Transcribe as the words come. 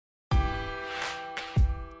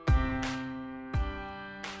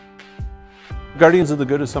Guardians of the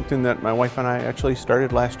Good is something that my wife and I actually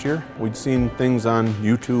started last year. We'd seen things on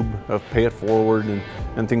YouTube of Pay It Forward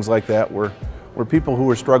and things like that where people who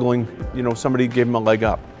were struggling, somebody gave them a leg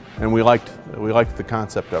up. And we liked the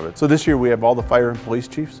concept of it. So this year we have all the fire and police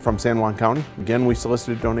chiefs from San Juan County. Again, we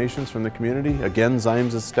solicited donations from the community. Again,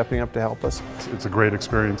 Ziems is stepping up to help us. It's a great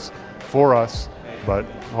experience for us, but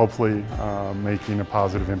hopefully making a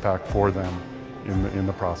positive impact for them in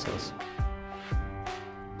the process.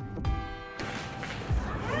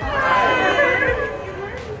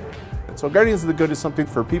 So Guardians of the Good is something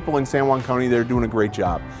for people in San Juan County that are doing a great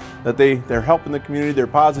job. That they're helping the community, they're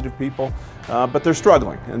positive people, but they're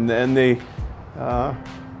struggling, and they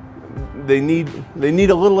need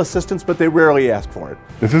a little assistance, but they rarely ask for it.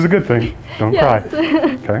 This is a good thing. Don't yes. cry.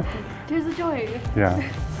 Okay. There's a joy. Yeah.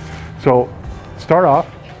 So start off,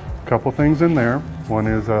 a couple things in there. One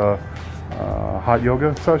is a hot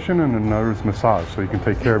yoga session, and another is massage, so you can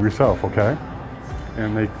take care of yourself. Okay.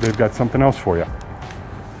 And they've got something else for you.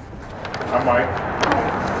 I'm Mike.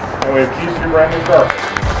 And we have keys to your brand new car.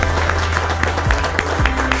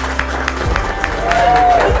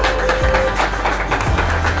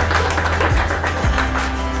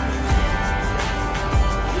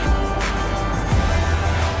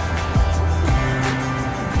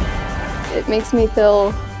 It makes me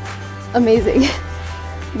feel amazing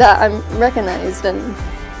that I'm recognized and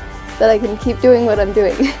that I can keep doing what I'm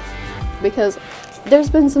doing because there's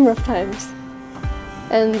been some rough times.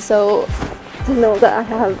 And so to know that I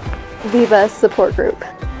have the best support group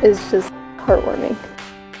is just heartwarming.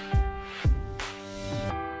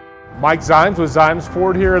 Mike Ziems with Ziems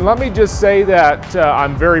Ford here, and let me just say that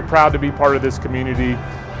I'm very proud to be part of this community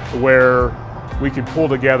where we can pull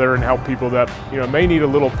together and help people that may need a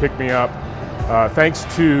little pick-me-up. Thanks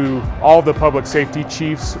to all the public safety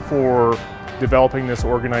chiefs for developing this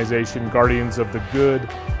organization. Guardians of the Good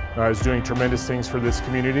is doing tremendous things for this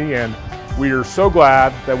community, and we are so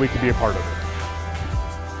glad that we could be a part of it.